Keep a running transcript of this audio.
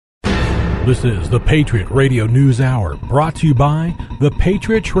This is the Patriot Radio News Hour, brought to you by the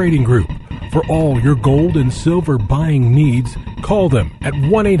Patriot Trading Group. For all your gold and silver buying needs, call them at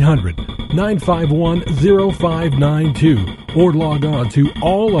 1-800-951-0592 or log on to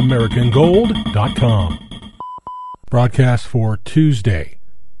allamericangold.com. Broadcast for Tuesday,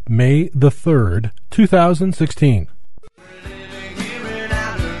 May the 3rd, 2016.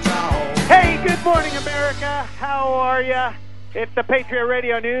 Hey, good morning, America. How are you? It's the Patriot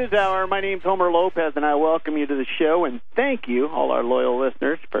Radio News Hour. My name's Homer Lopez, and I welcome you to the show, and thank you, all our loyal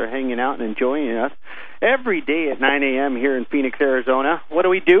listeners, for hanging out and enjoying us every day at 9 a.m. here in Phoenix, Arizona. What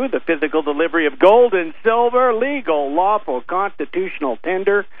do? The physical delivery of gold and silver, legal, lawful, constitutional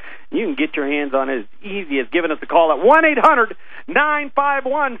tender. You can get your hands on it as easy as giving us a call at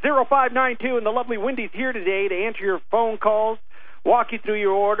 1-800-951-0592, and the lovely Wendy's here today to answer your phone calls, walk you through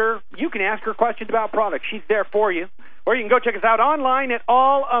your order. You can ask her questions about products. She's there for you. Or you can go check us out online at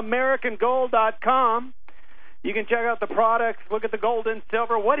allamericangold.com. You can check out the products, look at the gold and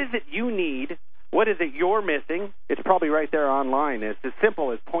silver. What is it you need? What is it you're missing? It's probably right there online. It's as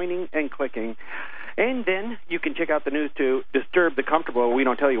simple as pointing and clicking. And then you can check out the news to disturb the comfortable. We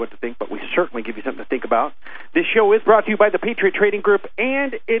don't tell you what to think, but we certainly give you something to think about. This show is brought to you by the Patriot Trading Group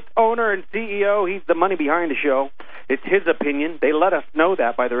and its owner and CEO. He's the money behind the show. It's his opinion. They let us know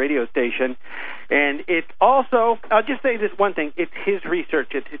that by the radio station. And it's also, I'll just say this one thing, it's his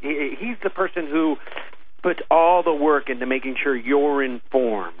research. He's the person who puts all the work into making sure you're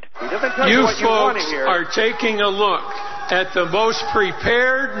informed. He doesn't tell you what you want to hear. You folks are taking a look at the most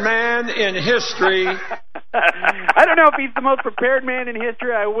prepared man in history. I don't know if he's the most prepared man in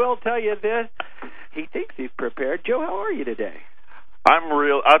history. I will tell you this. He thinks he's prepared. Joe, how are you today?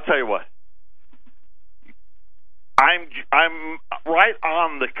 I'll tell you what. I'm right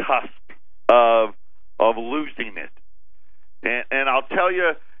on the cusp of losing it. And I'll tell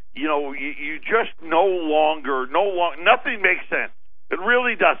you, you just no longer, nothing makes sense. It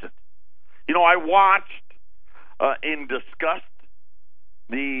really doesn't. I watched in disgust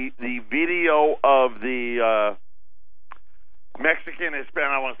the video of the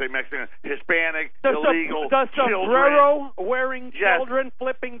Hispanic illegal the sombrero wearing yes. children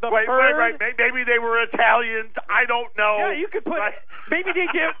flipping the bird. Right. Maybe they were Italians. I don't know. Yeah, you could put. Right. Maybe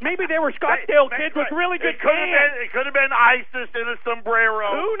they were Scottsdale kids with really good cans. It could have been ISIS in a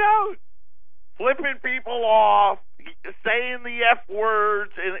sombrero. Who knows? Flipping people off, saying the F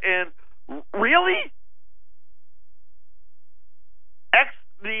words, and really?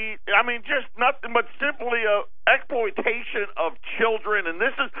 Just nothing but simply a exploitation of children, and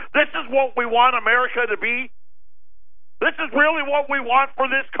this is what we want America to be. This is really what we want for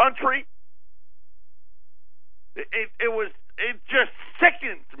this country. It just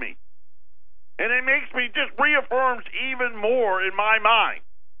sickens me, and it makes me just reaffirms even more in my mind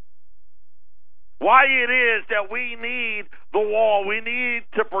why it is that we need the wall. We need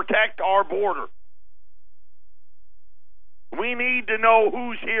to protect our border. We need to know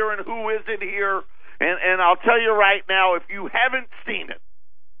who's here and who isn't here. And I'll tell you right now, if you haven't seen it,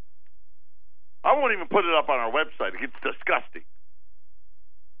 I won't even put it up on our website. It's disgusting.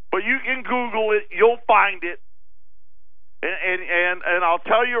 But you can Google it. You'll find it. And I'll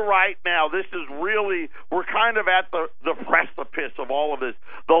tell you right now, this is really, we're kind of at the precipice of all of this.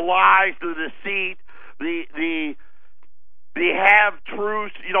 The lies, the deceit, the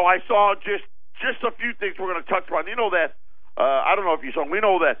half-truths. I saw just a few things we're going to touch on. That. I don't know if you saw. We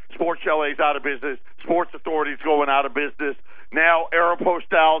know that Sports LA is out of business. Sports Authority is going out of business. Now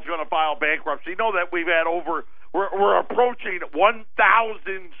Aeropostale is going to file bankruptcy. You know that we've had we're approaching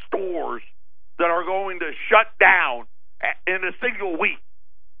 1,000 stores that are going to shut down in a single week.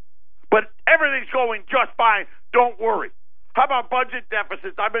 But everything's going just fine. Don't worry. How about budget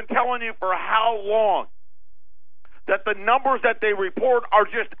deficits? I've been telling you for how long that the numbers that they report are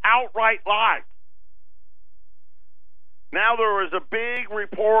just outright lies. Now, there was a big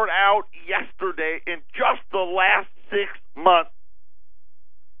report out yesterday. In just the last 6 months,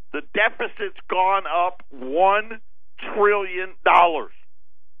 the deficit's gone up $1 trillion. $1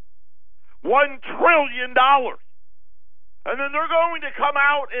 trillion. And then they're going to come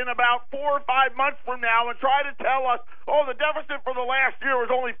out in about 4 or 5 months from now and try to tell us, the deficit for the last year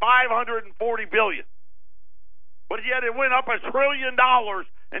was only $540 billion. But yet it went up $1 trillion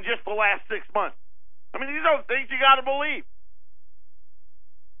in just the last 6 months. These are things you got to believe.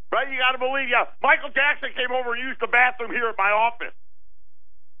 Right? You got to believe, Michael Jackson came over and used the bathroom here at my office.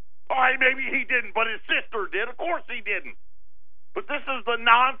 All right, maybe he didn't, but his sister did. Of course he didn't. But this is the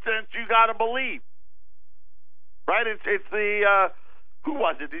nonsense you got to believe. Right? It's the, who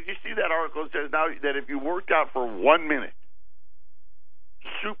was it? Did you see that article that says now that if you worked out for 1 minute,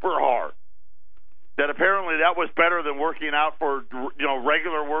 super hard, apparently that was better than working out for,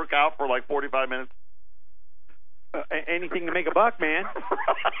 regular workout for like 45 minutes. Anything to make a buck, man.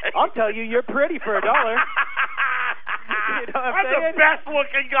 Right. I'll tell you, you're pretty for $1. I'm the best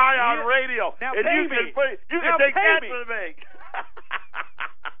looking guy on radio. Now and pay you me. can Now take pay that me. to the bank.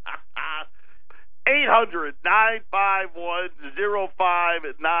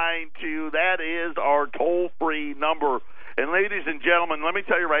 800-951-0592. That is our toll-free number. And ladies and gentlemen, let me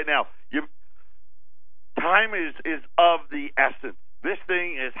tell you right now, time is of the essence. This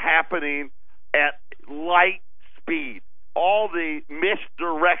thing is happening at light speed. All the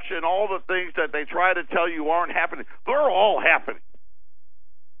misdirection, all the things that they try to tell you aren't happening, they're all happening.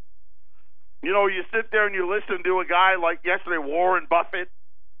 You sit there and you listen to a guy like yesterday, Warren Buffett,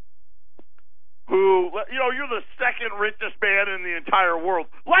 who, you're the second richest man in the entire world.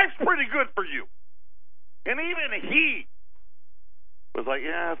 Life's pretty good for you. And even he was like,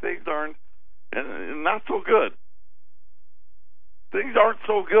 yeah, things aren't not so good. Things aren't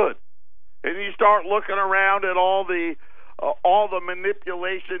so good. And you start looking around at all the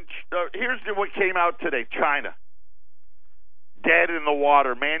manipulation. Here's what came out today. China. Dead in the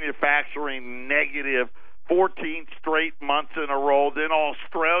water. Manufacturing negative 14 straight months in a row. Then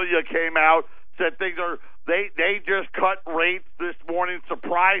Australia came out, said things are, they just cut rates this morning,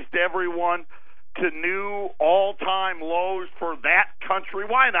 surprised everyone to new all-time lows for that country.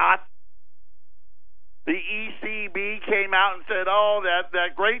 Why not? The ECB came out and said,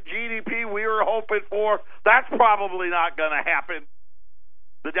 that great GDP we were hoping for, that's probably not going to happen.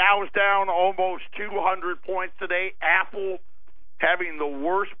 The Dow's down almost 200 points today. Apple having the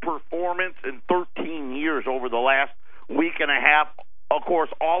worst performance in 13 years over the last week and a half. Of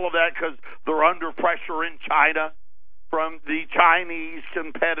course, all of that because they're under pressure in China from the Chinese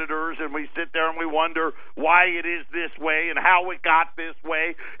competitors, and we sit there and we wonder why it is this way and how it got this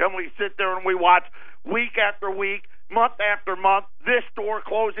way, and we sit there and we watch week after week, month after month, this store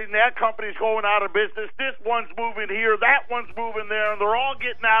closing, that company's going out of business, this one's moving here, that one's moving there, and they're all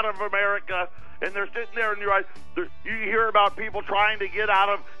getting out of America, and they're sitting there and you hear about people trying to get out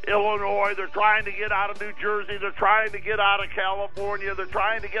of Illinois, they're trying to get out of New Jersey, they're trying to get out of California, they're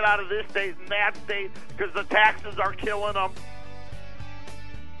trying to get out of this state and that state because the taxes are killing them.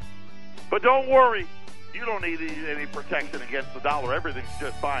 But don't worry, you don't need any protection against the dollar. Everything's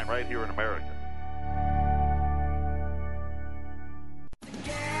just fine right here in America.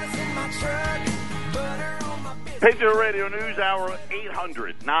 Patriot Radio News Hour,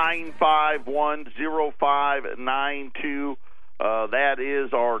 800-951-0592. That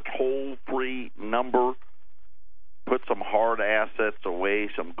is our toll-free number. Put some hard assets away,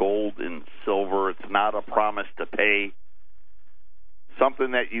 some gold and silver. It's not a promise to pay.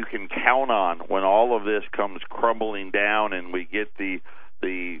 Something that you can count on when all of this comes crumbling down and we get the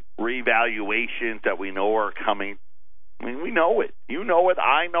revaluations that we know are coming. I mean, we know it. You know it.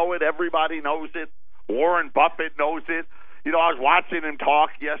 I know it. Everybody knows it. Warren Buffett knows it. I was watching him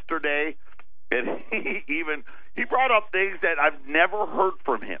talk yesterday, and he brought up things that I've never heard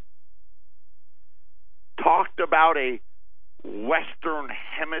from him. Talked about a Western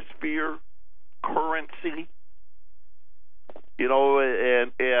Hemisphere currency,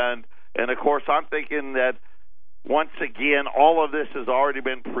 and of course I'm thinking that once again, all of this has already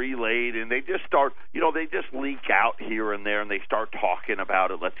been pre-laid, and they just start, they just leak out here and there, and they start talking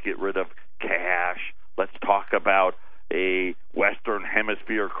about it. Let's get rid of cash. Let's talk about a Western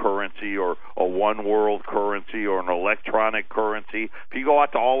Hemisphere currency or a one world currency or an electronic currency. If you go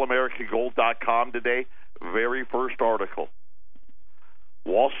out to allamericangold.com today, very first article,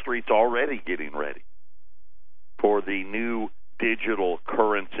 Wall Street's already getting ready for the new digital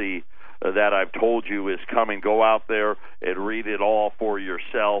currency that I've told you is coming. Go out there and read it all for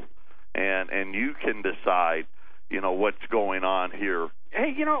yourself, and you can decide, what's going on here.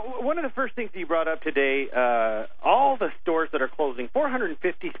 Hey, one of the first things you brought up today, all the stores that are closing,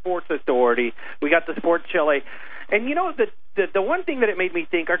 450 Sports Authority, we got the Sports Chalet, and the one thing that it made me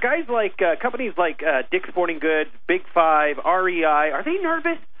think, are guys like, companies like Dick's Sporting Goods, Big Five, REI, are they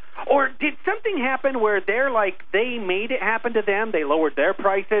nervous? Or did something happen where they're like, they made it happen to them, they lowered their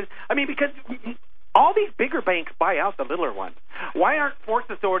prices? I mean, because all these bigger banks buy out the littler ones. Why aren't Sports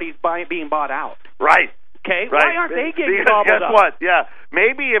Authorities being bought out? Right. Okay, right. Why aren't they getting gobbled up? Guess what? Yeah,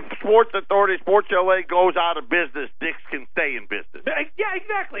 maybe if Sports Authority, Sports LA goes out of business, Dick's can stay in business. Yeah,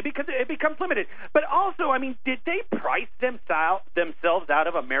 exactly, because it becomes limited. But also, I mean, did they price themselves out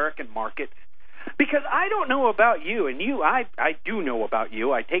of American markets? Because I don't know about you, and I do know about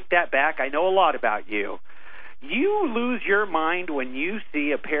you. I take that back. I know a lot about you. You lose your mind when you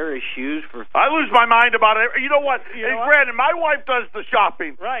see a pair of shoes for. I lose my mind about it. You know what? You hey, know what? Brandon, my wife does the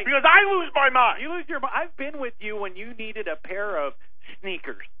shopping. Right. Because I lose my mind. You lose your mind. I've been with you when you needed a pair of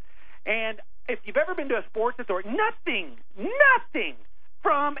sneakers. And if you've ever been to a sports store, nothing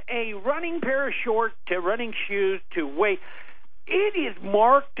from a running pair of shorts to running shoes to weight, it is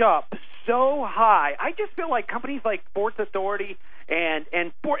marked up so high. I just feel like companies like Sports Authority and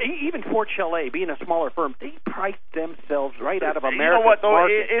even Fort Chalet, being a smaller firm, they price themselves right out of America's You know what, though?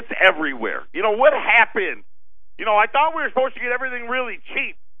 market. It's everywhere. You know, what happened? You know, I thought we were supposed to get everything really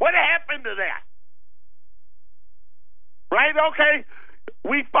cheap. What happened to that? Right? Okay.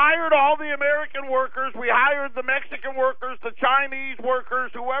 We fired all the American workers. We hired the Mexican workers, the Chinese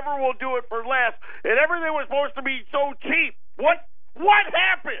workers, whoever will do it for less. And everything was supposed to be so cheap. What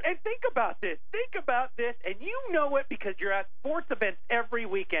happened? And think about this, and you know it because you're at sports events every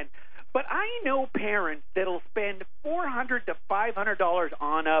weekend. But I know parents that'll spend $400 to $500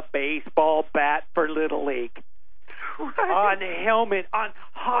 on a baseball bat for Little League, on a helmet, on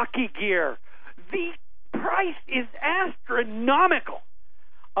hockey gear. The price is astronomical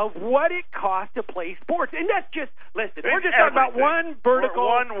of what it costs to play sports. And that's just, listen, we're just talking about one vertical.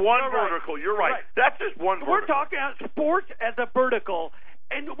 One vertical. You're right. That's just one vertical. We're talking about sports as a vertical.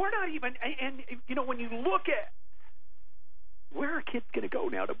 And we're not even, and you know, when you look at where are kids going to go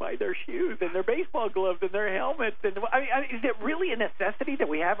now to buy their shoes and their baseball gloves and their helmets? And I mean, is it really a necessity that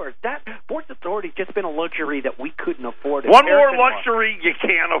we have, or is that Sports Authority just been a luxury that we couldn't afford? One more luxury you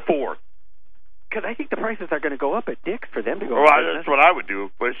can't afford. Because I think the prices are going to go up at Dick's for them to go. Well, that's what I would do.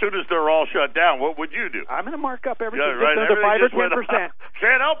 But as soon as they're all shut down, what would you do? I'm going to mark up everything right. just under 5 or 10%.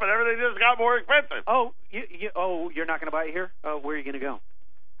 Can't help it. Everything just got more expensive. Oh, you're not going to buy it here? Oh, where are you going to go?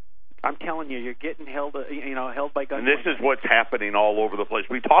 I'm telling you, you're getting held by guns. And this is what's happening all over the place.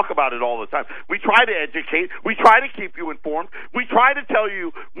 We talk about it all the time. We try to educate. We try to keep you informed. We try to tell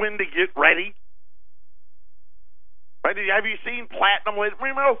you when to get ready. Right? Have you seen Platinum?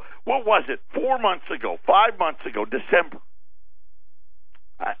 Remember, what was it? 4 months ago, 5 months ago, December.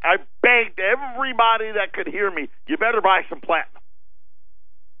 I begged everybody that could hear me, you better buy some Platinum.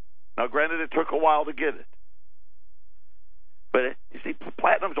 Now, granted, it took a while to get it. But, you see,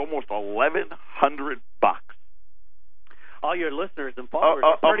 Platinum's almost $1,100. All your listeners and followers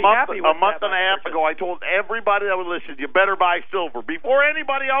are pretty happy with a month and a half ago, I told everybody that would listen, you better buy silver. Before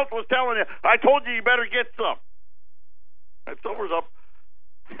anybody else was telling you, I told you better get some. And silver's up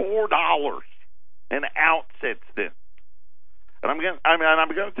 $4 an ounce since then. And I'm going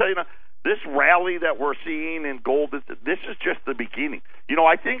to tell you now, this rally that we're seeing in gold, this is just the beginning. You know,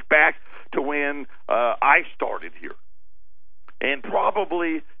 I think back to when I started here. And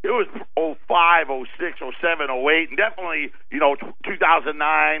probably it was 05, 06, 07, 08, and definitely,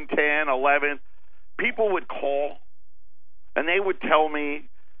 2009, 10, 11. People would call, and they would tell me,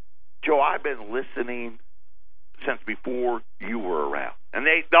 Joe, I've been listening since before you were around. And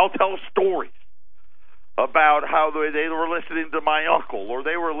they'll tell stories about how they were listening to my uncle, or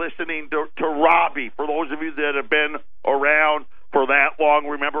they were listening to Robbie, for those of you that have been around for that long.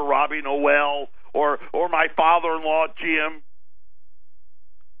 Remember Robbie Noel, or my father-in-law, Jim.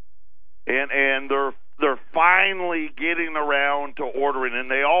 And they're finally getting around to ordering, and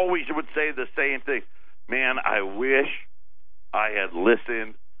they always would say the same thing. Man, I wish I had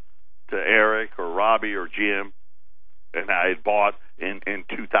listened to Eric or Robbie or Jim, and I had bought in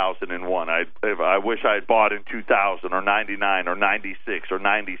 2001. I wish I had bought in 2000 or 99 or 96 or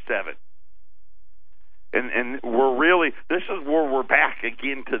 97. And we're really, this is where we're back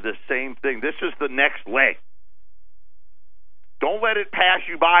again to the same thing. This is the next leg. Don't let it pass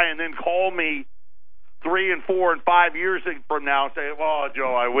you by and then call me 3 and 4 and 5 years from now and say, "Oh,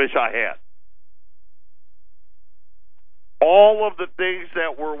 Joe, I wish I had." All of the things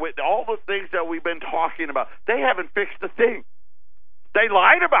that we've been talking about, they haven't fixed a thing. They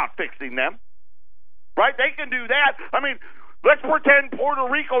lied about fixing them, right? They can do that. I mean, let's pretend Puerto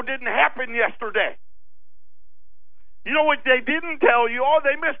Rico didn't happen yesterday. You know what they didn't tell you? Oh,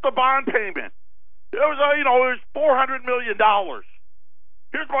 they missed the bond payment. It was, it was $400 million.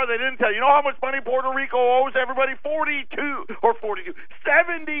 Here's why they didn't tell you. You know how much money Puerto Rico owes everybody?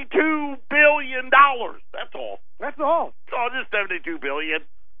 $72 billion. That's all. That's all. It's all just $72 billion.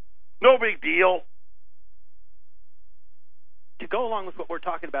 No big deal. To go along with what we're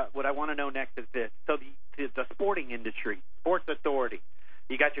talking about, what I want to know next is this. So the sporting industry, Sports Authority,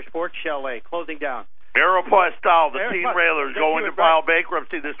 you got your Sports Chalet closing down. Aeropostale, the teen Aeropostale, railers, going to file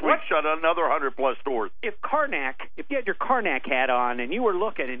bankruptcy this week, shut another 100-plus stores. If you had your Karnak hat on and you were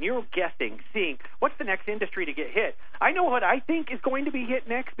looking and you were guessing, seeing what's the next industry to get hit, I know what I think is going to be hit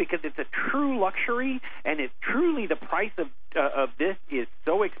next because it's a true luxury and it's truly the price of this is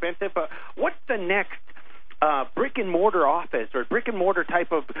so expensive. But what's the next brick and mortar office or brick and mortar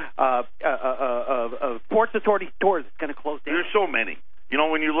type of Sports Authority stores that's going to close down? There's so many. You know,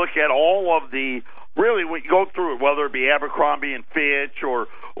 when you look at all of the, really, when you go through it, whether it be Abercrombie and Fitch or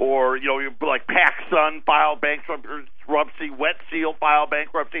you know, like PacSun filed bankruptcy, Wet Seal filed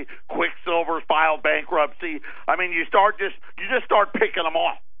bankruptcy, Quicksilver filed bankruptcy. I mean, you just start picking them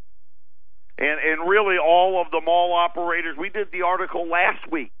off. And really all of the mall operators, we did the article last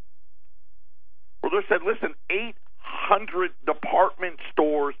week where they said, listen, 800 department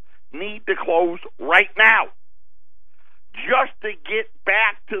stores need to close right now, just to get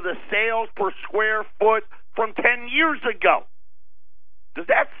back to the sales per square foot from 10 years ago. Does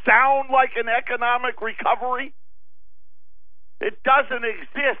that sound like an economic recovery? It doesn't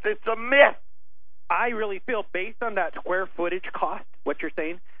exist. It's a myth. I really feel, based on that square footage cost, what you're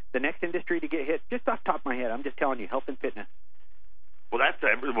saying, the next industry to get hit, just off the top of my head, I'm just telling you, health and fitness. Well, that's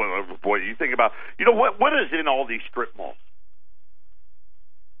boy. You think about, you know, what is in all these strip malls?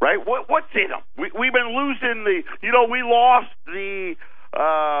 Right? What's in them? We've been losing we lost the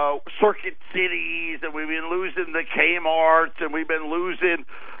Circuit Cities, and we've been losing the Kmarts, and we've been losing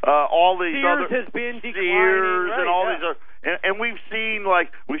all these Sears other has been declining, Sears, right, and all these other, and we've seen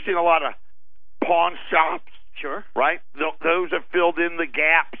a lot of pawn shops. Sure. Right? Those have filled in the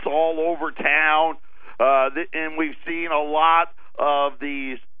gaps all over town, and we've seen a lot of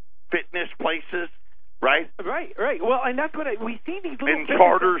these fitness places. Right? Right. Well, and that's what we see these little in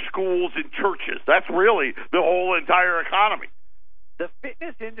charter schools and churches. That's really the whole entire economy. The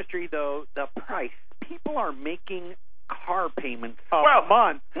fitness industry, though, the price, people are making car payments a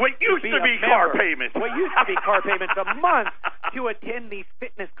month. What used to be car payments a month to attend these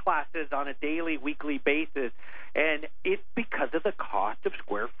fitness classes on a daily, weekly basis, and it's because of the cost of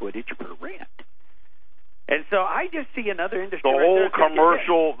square footage per rent. And so I just see another industry. The whole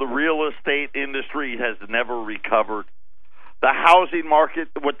commercial, the real estate industry has never recovered. The housing market,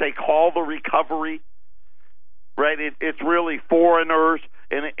 what they call the recovery, right? It's really foreigners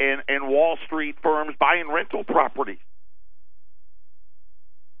and Wall Street firms buying rental properties.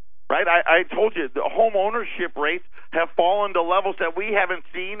 Right? I told you, the home ownership rates have fallen to levels that we haven't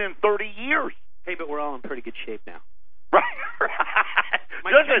seen in 30 years. Hey, but we're all in pretty good shape now. Right.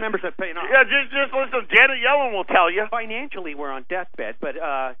 My members are paying off. Yeah, just listen. Janet Yellen will tell you. Financially, we're on deathbed, but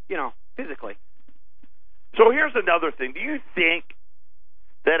physically. So here's another thing. Do you think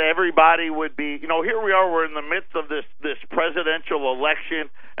that everybody would be? You know, here we are. We're in the midst of this presidential election,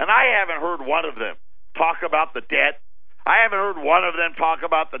 and I haven't heard one of them talk about the debt. I haven't heard one of them talk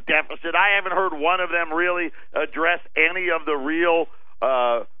about the deficit. I haven't heard one of them really address any of the real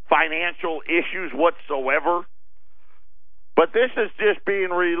financial issues whatsoever. But this is just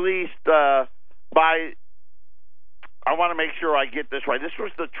being released by, I want to make sure I get this right, this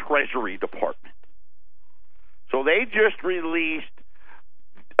was the Treasury Department. So they just released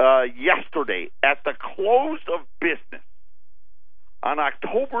yesterday, at the close of business, on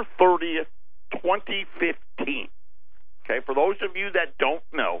October 30th, 2015. Okay, for those of you that don't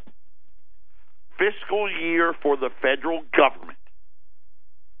know, fiscal year for the federal government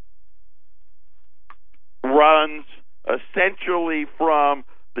runs essentially from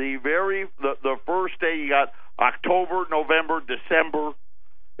the first day. You got October, November, December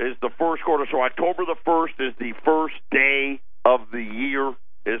is the first quarter. So October the 1st is the first day of the year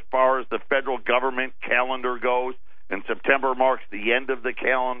as far as the federal government calendar goes, and September marks the end of the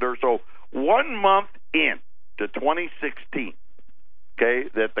calendar. So 1 month in to 2016, okay,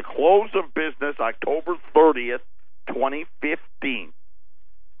 at the close of business, October 30th, 2015,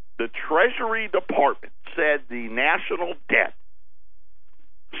 the Treasury Department said the national debt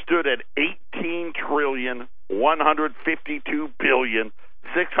stood at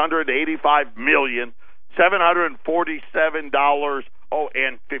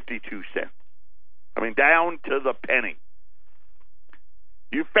I mean, down to the penny.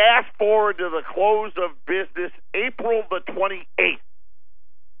 You fast forward to the close of business, April the 28th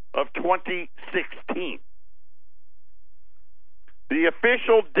of 2016. The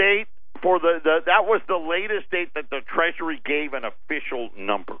official date for that was the latest date that the Treasury gave an official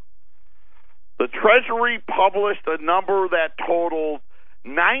number. The Treasury published a number that totaled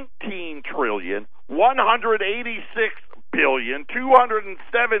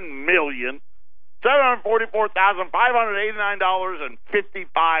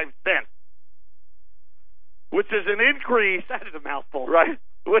which is an increase. That is a mouthful. Right.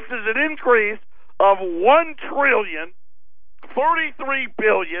 Which is an increase of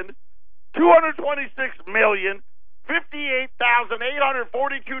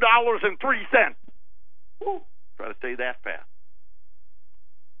 $1,333,226,058,842.03. Try to say that fast.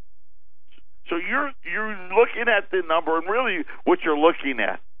 So you're looking at the number, and really what you're looking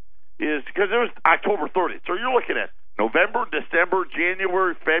at is, because it was October 30th, so you're looking at November, December,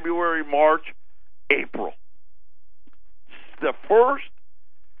 January, February, March, April. The first,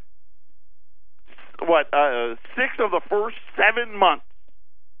 6 of the first 7 months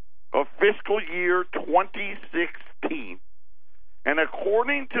of fiscal year 2016. And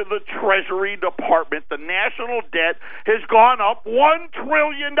according to the Treasury Department, the national debt has gone up $1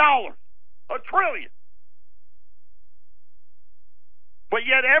 trillion. $1 trillion. But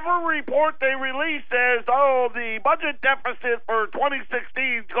yet every report they release says, the budget deficit for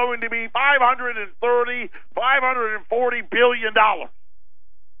 2016 is going to be $540 billion.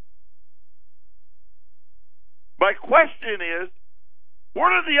 My question is, where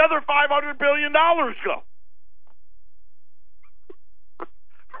did the other $500 billion go?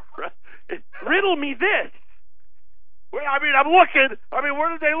 Riddle me this. I'm looking. Where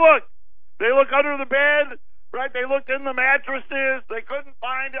did they look? They look under the bed, right? They looked in the mattresses. They couldn't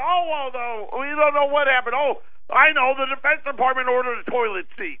find it. We don't know what happened. I know. The Defense Department ordered a toilet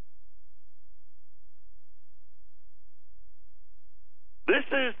seat. This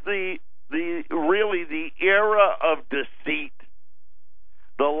is really the era of deceit.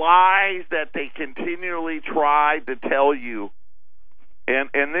 The lies that they continually try to tell you. And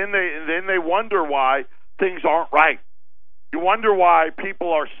then they wonder why things aren't right. You wonder why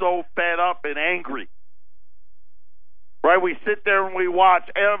people are so fed up and angry. Right? We sit there and we watch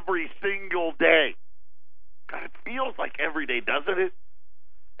every single day. God, it feels like every day, doesn't it?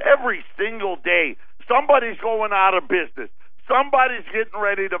 Every single day, somebody's going out of business. Somebody's getting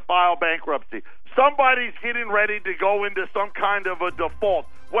ready to file bankruptcy. Somebody's getting ready to go into some kind of a default,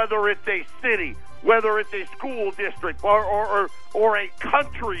 whether it's a city, whether it's a school district, or a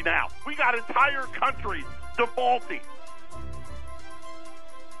country now. We got entire countries defaulting.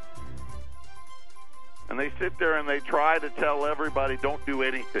 And they sit there and they try to tell everybody, don't do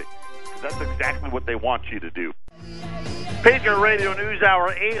anything. That's exactly what they want you to do. Patriot Radio News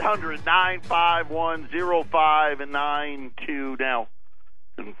Hour, 800-951-0592. Now,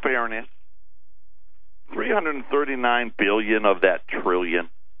 in fairness, $339 billion of that trillion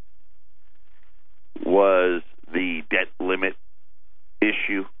was the debt limit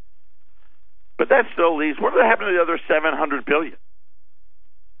issue. But that still leaves, what happened to the other $700 billion?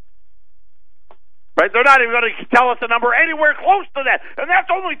 Right? They're not even going to tell us a number anywhere close to that. And that's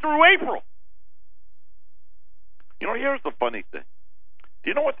only through April. Here's the funny thing. Do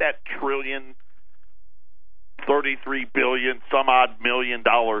you know what that $1,033 billion, some odd million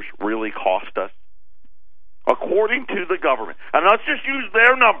dollars really cost us? According to the government. And let's just use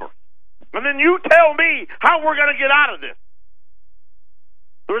their number. And then you tell me how we're going to get out of this.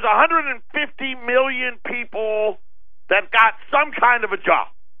 There's 150 million people that got some kind of a job.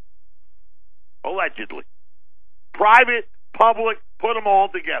 Allegedly. Private, public, put them all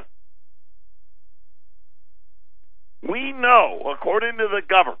together. We know, according to the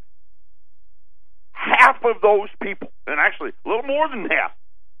government, half of those people, and actually a little more than half,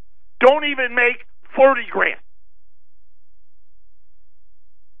 don't even make 30 grand.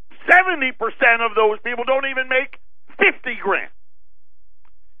 70% of those people don't even make 50 grand.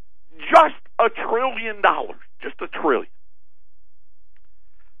 Just $1 trillion, just $1 trillion,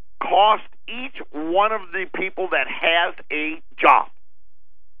 cost each one of the people that has a job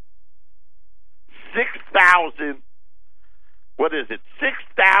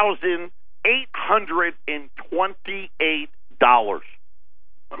 $6,828.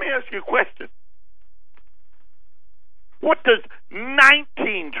 Let me ask you a question. What does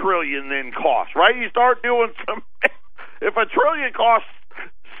 19 trillion then cost, right? You start doing some, if $1 trillion costs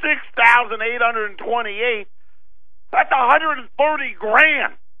 6,828, that's 130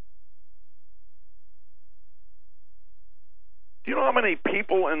 grand. Do you know how many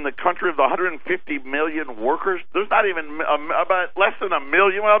people in the country of the 150 million workers? There's not even about less than 1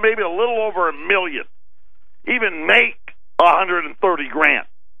 million, well, maybe a little over 1 million, even make 130 grand.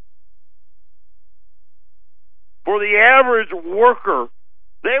 For the average worker,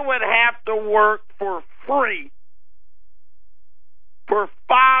 they would have to work for free for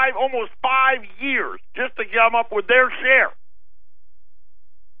almost 5 years just to come up with their share.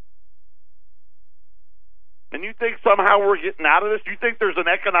 And you think somehow we're getting out of this? You think there's an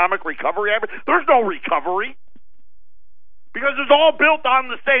economic recovery? There's no recovery. Because it's all built on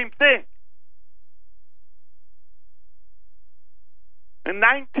the same thing. In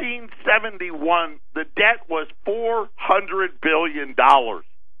 1971, the debt was $400 billion.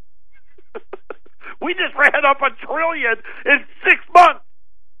 We just ran up $1 trillion in 6 months.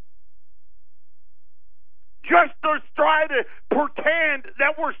 Just to try to pretend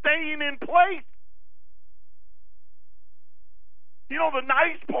that we're staying in place. You know, the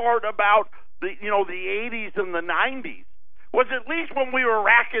nice part about the 80s and the 90s was at least when we were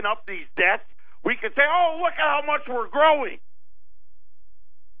racking up these debts, we could say, oh, look at how much we're growing.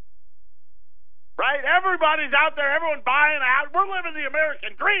 Right? Everybody's out there, everyone's buying a house. We're living the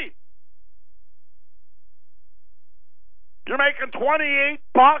American dream. You're making $28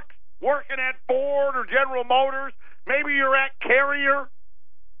 working at Ford or General Motors. Maybe you're at Carrier.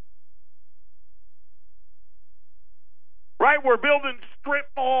 Right? We're building strip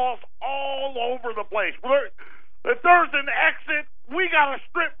malls all over the place. If there's an exit, we got a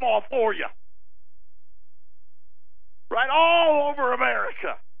strip mall for you. Right? All over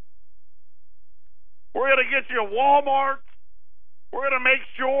America. We're going to get you Walmart. We're going to make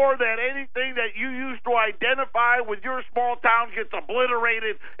sure that anything that you use to identify with your small town gets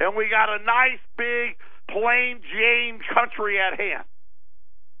obliterated, and we got a nice, big, plain Jane country at hand.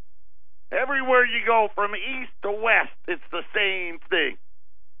 Everywhere you go, from east to west, it's the same thing.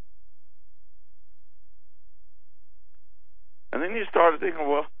 And then you started thinking,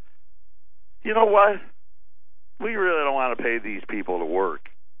 well, you know what? We really don't want to pay these people to work.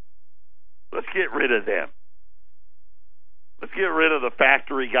 Let's get rid of them. Let's get rid of the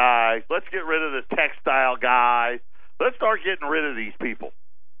factory guys. Let's get rid of the textile guys. Let's start getting rid of these people.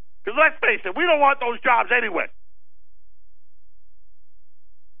 Because let's face it, we don't want those jobs anyway.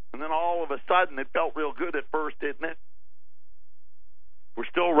 And then all of a sudden, it felt real good at first, didn't it? We're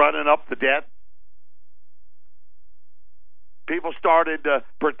still running up the debt. People started to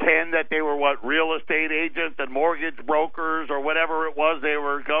pretend that they were, real estate agents and mortgage brokers or whatever it was they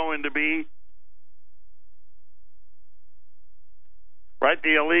were going to be. Right? The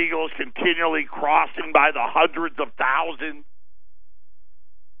illegals continually crossing by the hundreds of thousands.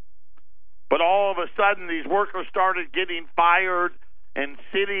 But all of a sudden, these workers started getting fired, and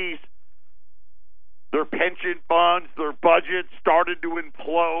cities, their pension funds, their budgets started to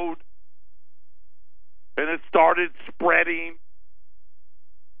implode. And it started spreading.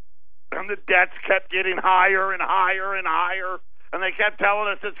 And the debts kept getting higher and higher and higher. And they kept telling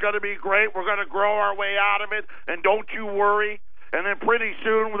us it's going to be great. We're going to grow our way out of it. And don't you worry. And then pretty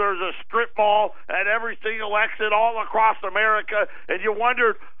soon there's a strip mall at every single exit all across America. And you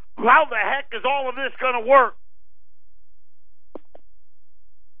wondered, how the heck is all of this going to work?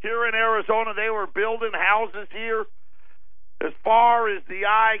 Here in Arizona, they were building houses here as far as the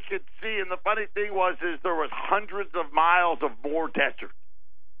eye could see. And the funny thing was there was hundreds of miles of more desert.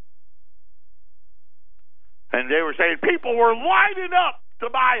 And they were saying people were lining up to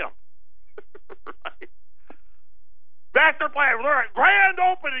buy them. Right? Master plan, they're at grand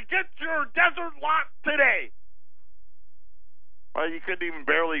opening. Get your desert lot today. Well, you couldn't even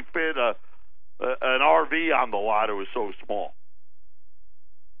barely fit an RV on the lot. It was so small.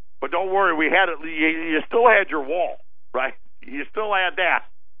 But don't worry, we had it. You still had your wall, right? You still had that.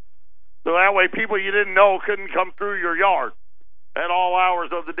 So that way people you didn't know couldn't come through your yard at all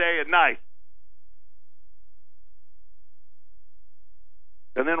hours of the day and night.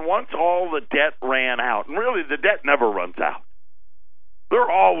 And then once all the debt ran out, and really the debt never runs out. They're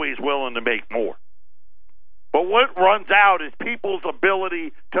always willing to make more. But what runs out is people's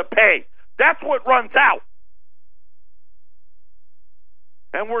ability to pay. That's what runs out.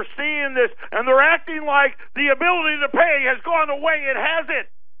 And we're seeing this, and they're acting like the ability to pay has gone away. It hasn't.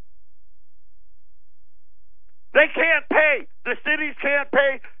 They can't pay. The cities can't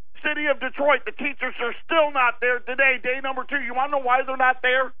pay. City of Detroit, the teachers are still not there today, day number 2. You want to know why they're not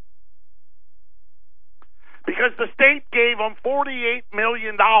there? Because the state gave them $48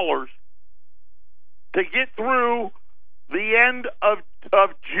 million to get through the end of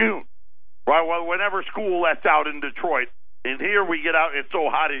June, right? Well, whenever school lets out in Detroit. And here we get out, it's so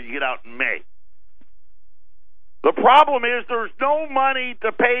hot you get out in May. The problem is there's no money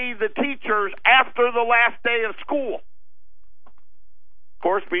to pay the teachers after the last day of school. Of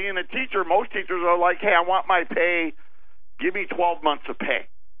course, being a teacher, most teachers are like, hey, I want my pay. Give me 12 months of pay.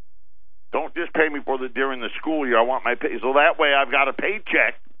 Don't just pay me during the school year. I want my pay. So that way I've got a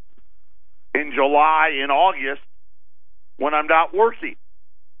paycheck in July and August when I'm not working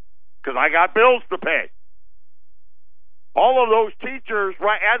because I got bills to pay. All of those teachers,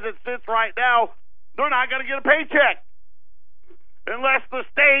 right as it sits right now, they're not going to get a paycheck unless the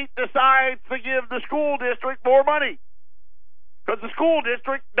state decides to give the school district more money. Because the school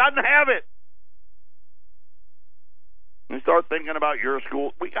district doesn't have it. and start thinking about your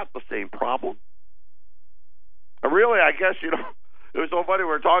school, we got the same problem. Really, I guess, it was so funny. We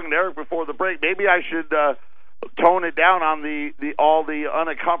were talking to Eric before the break. Maybe I should tone it down on all the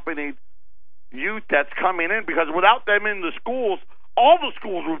unaccompanied youth that's coming in, because without them in the schools, all the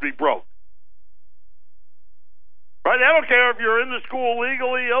schools would be broke. Right? I don't care if you're in the school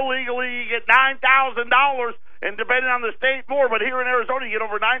legally, illegally, you get $9,000, and depending on the state, more. But here in Arizona, you get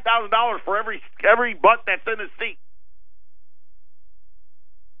over $9,000 for every butt that's in a seat.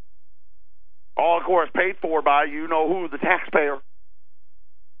 All, of course, paid for by you-know-who, the taxpayer.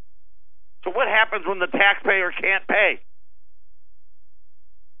 So what happens when the taxpayer can't pay?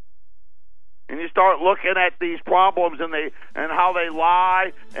 And you start looking at these problems and how they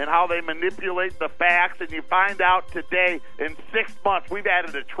lie and how they manipulate the facts, and you find out today, in 6 months, we've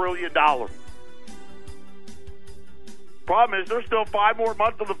added $1 trillion. Problem is, there's still 5 more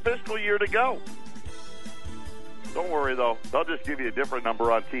months of the fiscal year to go. Don't worry, though. They'll just give you a different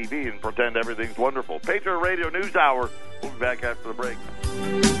number on TV and pretend everything's wonderful. Patriot Radio News Hour. We'll be back after the break.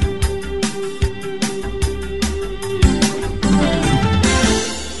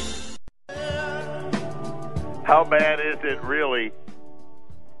 How bad is it, really?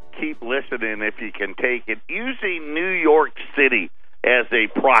 Keep listening if you can take it. Using New York City as a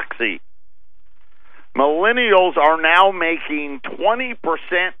proxy. Millennials are now making 20%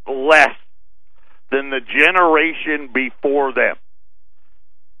 less than the generation before them.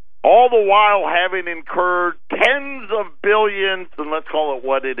 All the while having incurred tens of billions, and let's call it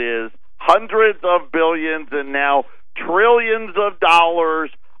what it is, hundreds of billions, and now trillions of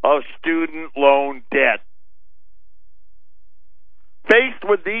dollars of student loan debt. Faced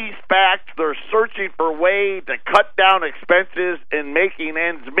with these facts, they're searching for a way to cut down expenses and making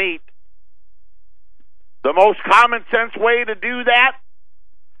ends meet. The most common sense way to do that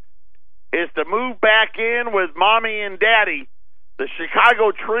is to move back in with mommy and daddy. The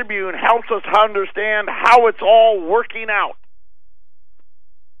Chicago Tribune helps us understand how it's all working out.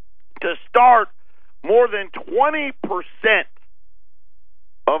 To start, more than 20%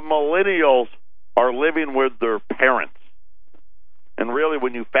 of millennials are living with their parents. And really,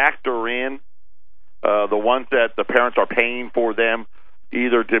 when you factor in the ones that the parents are paying for them,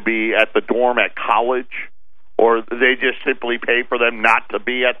 either to be at the dorm at college, or they just simply pay for them not to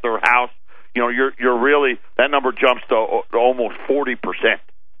be at their house, you're really, that number jumps to almost 40%.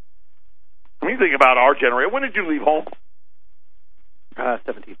 When you think about our generation, when did you leave home?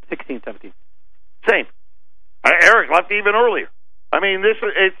 16, 17. Same. Eric left even earlier. I mean,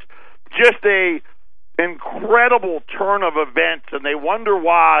 it's just a incredible turn of events, and they wonder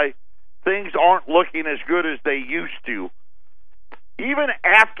why things aren't looking as good as they used to. Even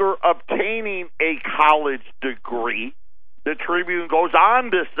after obtaining a college degree, the Tribune goes on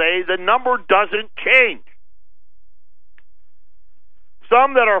to say the number doesn't change.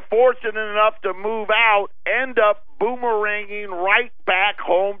 Some that are fortunate enough to move out end up boomeranging right back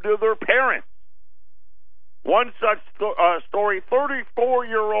home to their parents. One such story,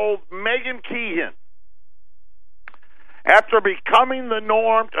 34-year-old Megan Keehan, after becoming the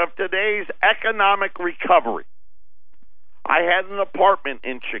norm of today's economic recovery. I had an apartment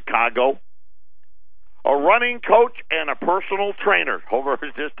in Chicago, a running coach, and a personal trainer. Homer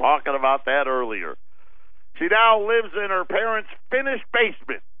was just talking about that earlier. She now lives in her parents' finished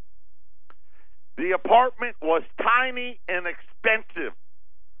basement. The apartment was tiny and expensive.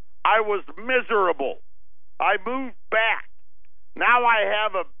 I was miserable. I moved back. Now I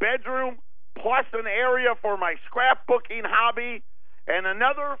have a bedroom plus an area for my scrapbooking hobby and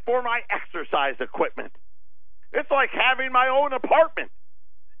another for my exercise equipment. It's like having my own apartment.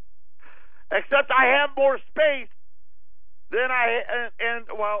 Except I have more space than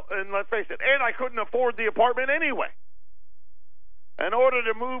and let's face it, and I couldn't afford the apartment anyway. In order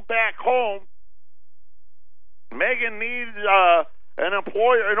to move back home, Megan needs an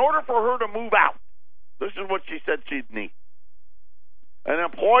employer. In order for her to move out, this is what she said she'd need. An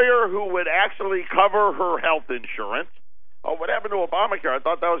employer who would actually cover her health insurance. Oh, what happened to Obamacare? I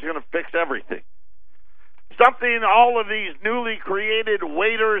thought that was going to fix everything. Something all of these newly created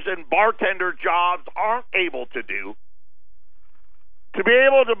waiters and bartender jobs aren't able to do. To be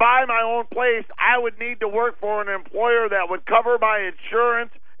able to buy my own place, I would need to work for an employer that would cover my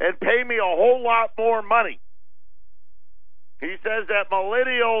insurance and pay me a whole lot more money. He says that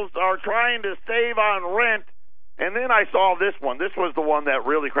millennials are trying to save on rent. And then I saw this one. This was the one that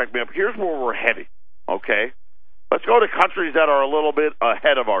really cracked me up. Here's where we're heading, okay? Let's go to countries that are a little bit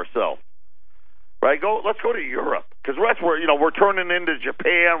ahead of ourselves. Right? Let's go to Europe, because that's where, we're turning into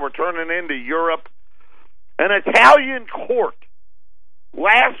Japan, we're turning into Europe. An Italian court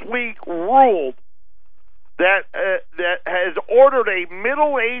last week ruled that has ordered a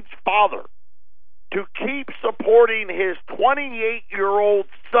middle-aged father to keep supporting his 28-year-old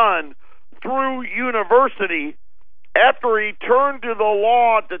son through university after he turned to the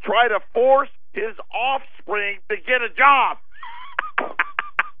law to try to force his offspring to get a job.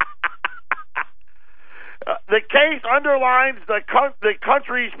 The case underlines the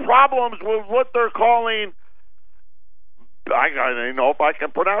country's problems with what they're calling, I don't know if I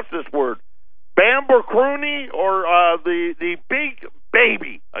can pronounce this word, Bambarcruni, or the big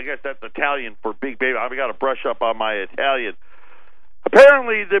baby. I guess that's Italian for big baby. I've got to brush up on my Italian.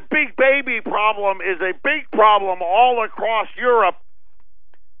 Apparently, the big baby problem is a big problem all across Europe.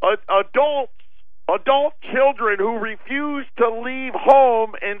 Adult children who refuse to leave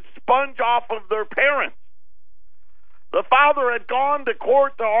home and sponge off of their parents. The father had gone to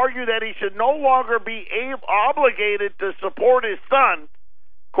court to argue that he should no longer be obligated to support his son.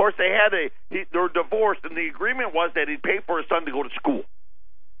 Of course, they're divorced, and the agreement was that he'd pay for his son to go to school.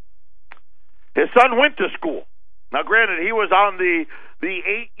 His son went to school. Now, granted, he was on the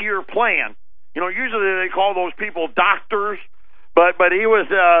 8-year plan. You know, usually they call those people doctors, but he was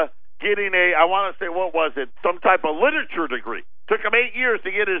getting I want to say, what was it? Some type of literature degree. Took him 8 years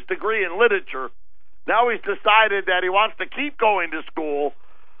to get his degree in literature. Now he's decided that he wants to keep going to school.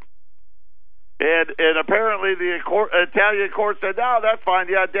 And apparently the Italian court said, no, that's fine.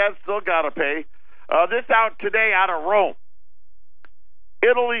 Yeah, Dad's still got to pay. This out today out of Rome.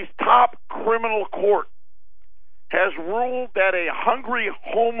 Italy's top criminal court has ruled that a hungry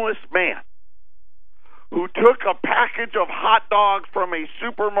homeless man who took a package of hot dogs from a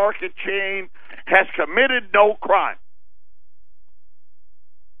supermarket chain has committed no crime.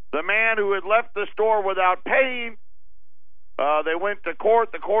 The man who had left the store without paying, they went to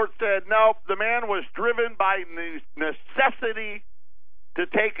court. The court said, no, the man was driven by necessity to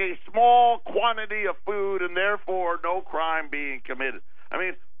take a small quantity of food and therefore no crime being committed. I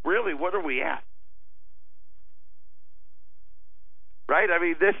mean, really, what are we at? Right? I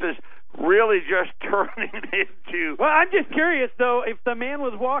mean, this is really just turning into... Well, I'm just curious, though, if the man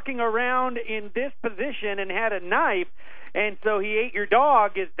was walking around in this position and had a knife, and so he ate your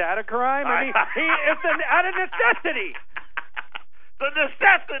dog, is that a crime? I mean, it's out of necessity. The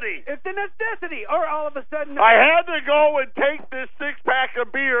necessity. It's the necessity. Or all of a sudden... I had to go and take this 6-pack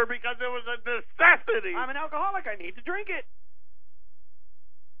of beer because it was a necessity. I'm an alcoholic. I need to drink it.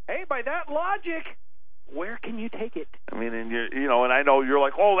 Hey, by that logic, where can you take it? I mean, and and I know you're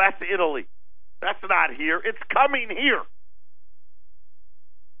like, oh, that's Italy. That's not here. It's coming here.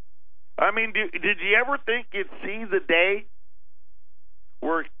 I mean, did you ever think you'd see the day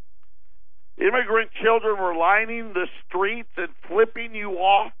where immigrant children were lining the streets and flipping you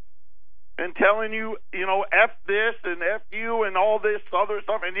off and telling you, F this and F you and all this other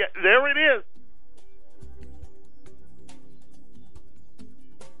stuff, and yet there it is.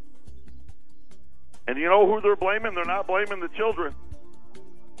 And you know who they're blaming? They're not blaming the children.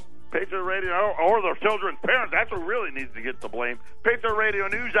 Patriot Radio or their children's parents. That's who really needs to get the blame. Patriot Radio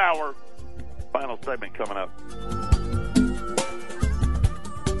News Hour. Final segment coming up.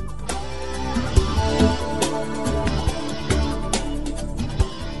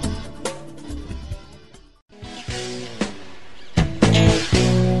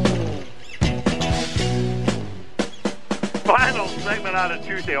 Final segment on a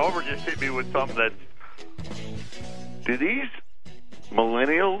Tuesday. Over just hit me with something that... Do these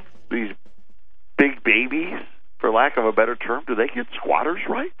millennials, these big babies, for lack of a better term, do they get squatters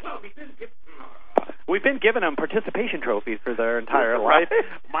rights? We've been giving them participation trophies for their entire life.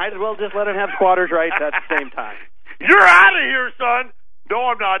 Might as well just let them have squatters' rights at the same time. You're out of here, son. No,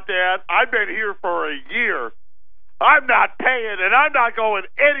 I'm not, Dad. I've been here for a year. I'm not paying, and I'm not going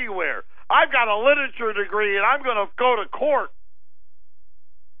anywhere. I've got a literature degree, and I'm going to go to court.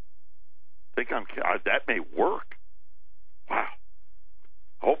 That may work. Wow.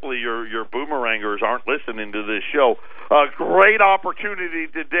 Hopefully your boomerangers aren't listening to this show. Great opportunity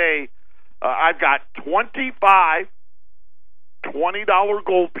today. I've got 25 $20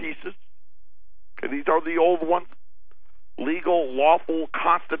 gold pieces. Okay, these are the old ones. Legal, lawful,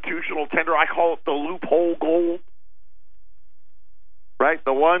 constitutional tender. I call it the loophole gold. Right?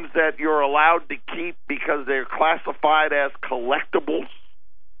 The ones that you're allowed to keep because they're classified as collectibles.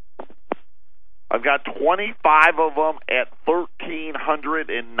 I've got 25 of them at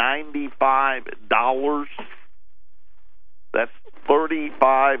 $1,395. That's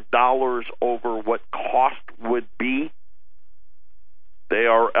 $35 over what cost would be. They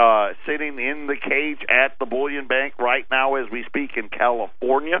are sitting in the cage at the Bullion Bank right now as we speak in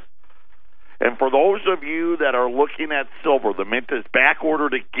California. And for those of you that are looking at silver, the mint is back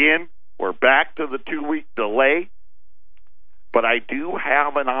ordered again. We're back to the 2-week delay, but I do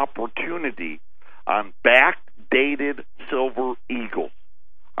have an opportunity on backdated Silver Eagles.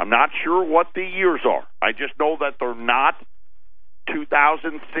 I'm not sure what the years are. I just know that they're not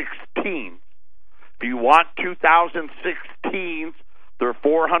 2016. If you want 2016s, they're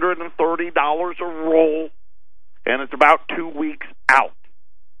 $430 a roll, and it's about 2 weeks out.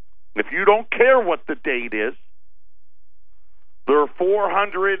 If you don't care what the date is, they're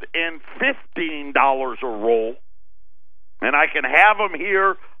 $415 a roll, and I can have them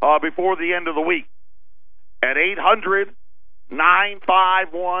here before the end of the week at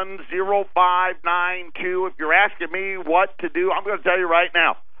 800-951-0592. If you're asking me what to do, I'm going to tell you right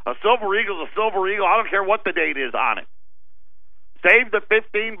now. A Silver Eagle is a Silver Eagle. I don't care what the date is on it. Save the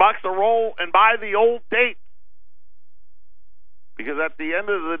 $15 a roll and buy the old date, because at the end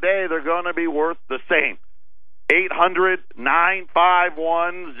of the day, they're going to be worth the same.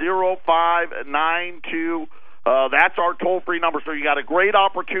 800-951-0592. That's our toll-free number. So you got a great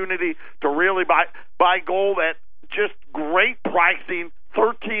opportunity to really buy gold at just great pricing,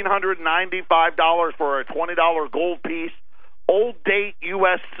 $1,395 for a $20 gold piece. Old date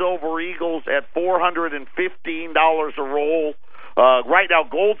U.S. Silver Eagles at $415 a roll. Right now,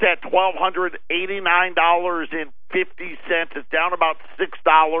 gold's at $1,289.50. It's down about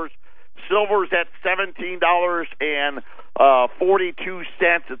 $6. Silver's at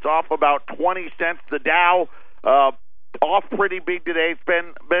 $17.42. It's off about 20 cents. The Dow off pretty big today. It's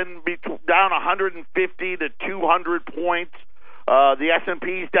been down 150 to 200 points. The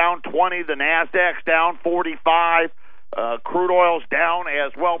S&P's down 20. The Nasdaq's down 45. Crude oil's down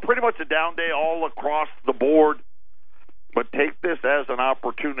as well. Pretty much a down day all across the board. But take this as an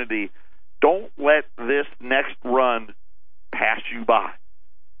opportunity. Don't let this next run pass you by.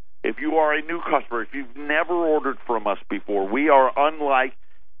 If you are a new customer, if you've never ordered from us before, we are unlike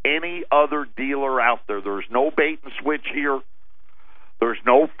any other dealer out there. There's no bait and switch here. There's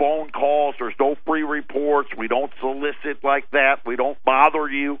no phone calls. There's no free reports. We don't solicit like that. We don't bother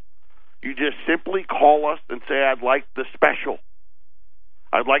you. You just simply call us and say, I'd like the special.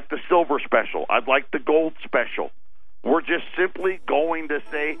 I'd like the silver special. I'd like the gold special. We're just simply going to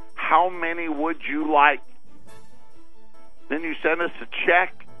say, how many would you like? Then you send us a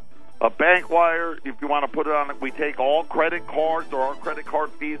check, a bank wire. If you want to put it on it, we take all credit cards. There are credit card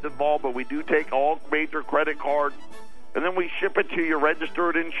fees involved, but we do take all major credit cards. And then we ship it to you,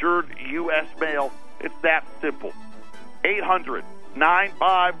 registered, insured, U.S. mail. It's that simple.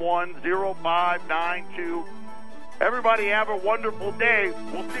 800-951-0592. Everybody have a wonderful day.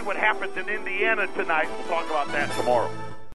 We'll see what happens in Indiana tonight. We'll talk about that tomorrow.